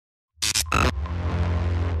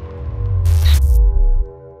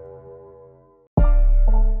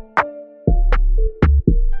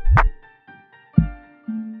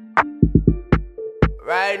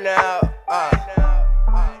right now.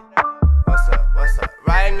 What's up?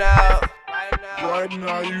 Right now. Right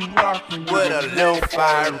now you rockin' With a little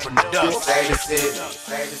fire production. We save the city.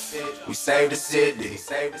 We save the city.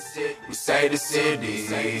 We save the city.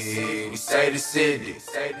 We save the city. We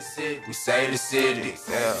save the city. We save the city.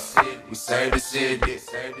 We save the city.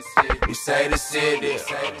 We save the city.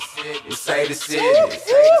 We save the city.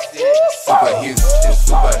 Super Houston,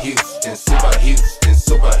 Super Houston, Super Houston,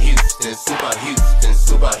 Super Houston, Super Houston,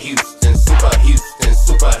 Super Houston, Super Houston,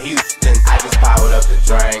 Super Houston. I just powered up the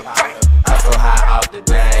drink. I'm so high off the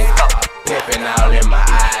dang. Pimpin' all in my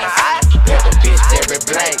eyes. Pimp a bitch every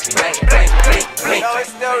blank. No,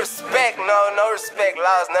 it's no respect. No respect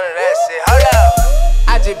laws, none of that shit. Hold up.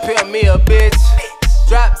 I just pimp me a bitch.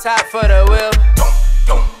 Drop top for the whip.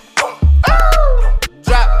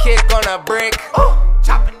 Drop kick on a brick.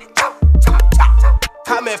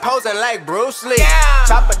 Coming posing like Bruce Lee.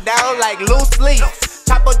 Chop it down like loose leaf.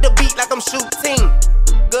 Chop up the beat like I'm shooting.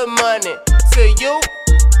 Good money to you.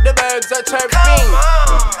 The birds are chirping.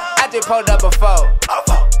 I just pulled up before.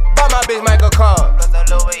 Bought my bitch Michael Kors.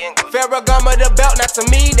 Ferragamo the belt, not to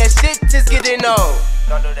me. That shit just getting old.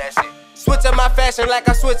 Don't do that shit. Switch up my fashion like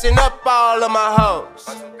I'm switching up all of my hoes.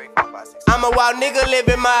 I'm a wild nigga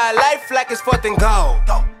living my life like it's 4th and goal.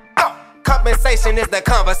 Compensation is the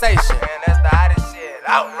conversation. Man, that's the hottest shit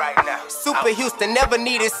out right now. Super Houston never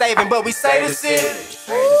needed saving, but we save the city.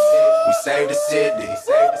 We save the city. We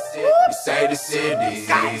save the city. We save the city.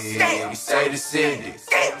 We save the city.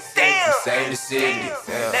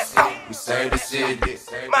 We save the city.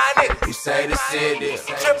 My nigga. We save the city.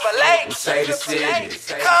 Triple H. We save the city.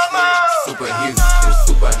 Come on. Super Houston.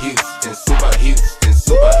 Super Houston. Super Houston.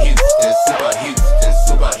 Super Houston. Super Houston.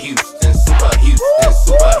 Super Houston. Super Houston.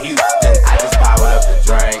 Super Houston. I just powered up the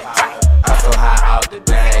drink. I'm so high off the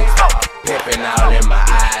dang. Pimpin' all in my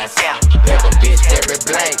eyes. Pimp a bitch every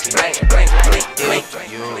blank.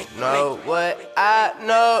 You know what I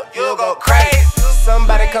know, you go crazy.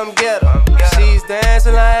 Somebody come get her. She's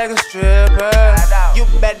dancing like a stripper. You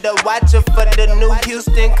better watch her for the new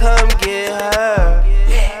Houston, come get her.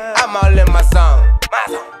 I'm all in my zone.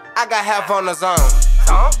 I got half on the zone,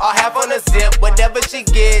 or half on the zip. Whatever she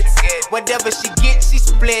gets, she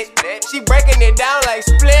split. She breaking it down like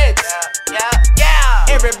splits.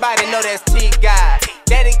 Everybody know that's T-God.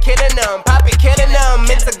 Daddy killing them, Poppy killing them.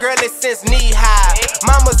 It's a girly since knee high.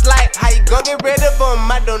 Mama's like, how you gon' get rid of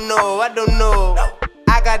them? I don't know.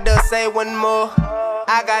 I gotta say one more.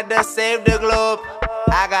 I gotta save the globe.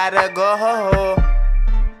 I gotta go.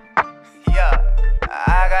 Yeah,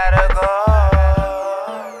 I gotta go.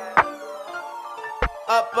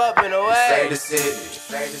 Up and away. We save the city.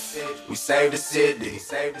 We save the city. We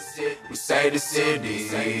save the city. We save the city.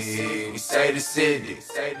 We save the city.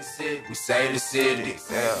 We save the city.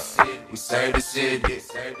 We save the city.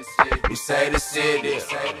 We save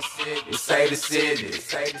the city.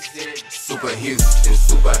 Super Houston.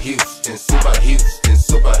 Super Houston. Super Houston.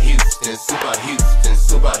 Super Houston. Super Houston.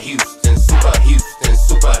 Super Houston. Super Houston.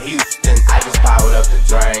 Super Houston. I just powered up the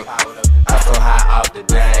drink. I'm so high off the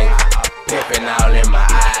dang. Pimpin' all in my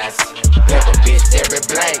eyes. Pimp a bitch every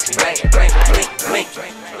blank.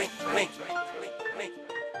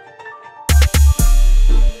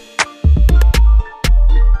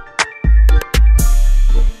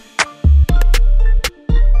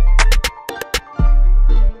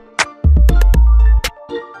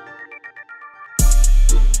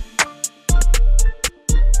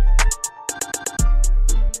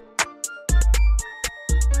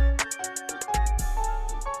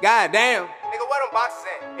 God damn. Nigga, where them boxes at?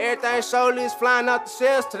 Everything solely is flying out the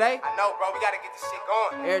shelves today. I know, bro. We gotta get this shit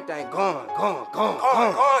going. Everything going.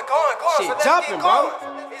 Shit so jumping, bro.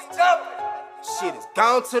 It's jumping. Shit is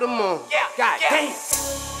gone to the moon. Yeah. God damn.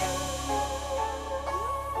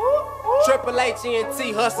 Triple H and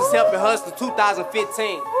T Hustlers helping hustle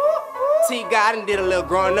 2015. T-God done did a little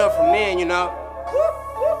growing up from then, you know.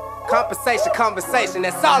 Conversation,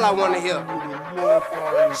 that's all I wanna hear.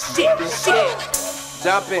 Shit.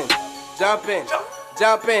 Jumping, everything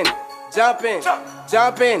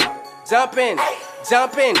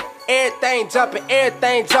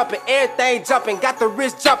jumping, got the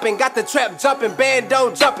wrist jumping, got the trap jumping, bando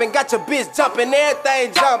jumping, got your bitch jumping,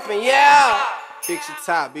 everything jumping, yeah. Fix your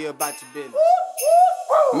top, be about your business.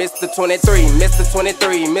 Mr. 23, Mr.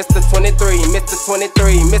 23, Mr. 23, Mr.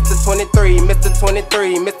 23, Mr. 23, Mr.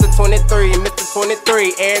 23, Mr. 23, Mr.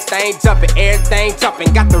 23. Everything jumping,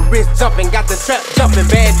 got the wrist jumping, got the trap jumping,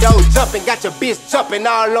 bando jumping, got your bitch jumping,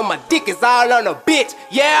 all on my dick is all on a bitch,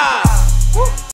 yeah.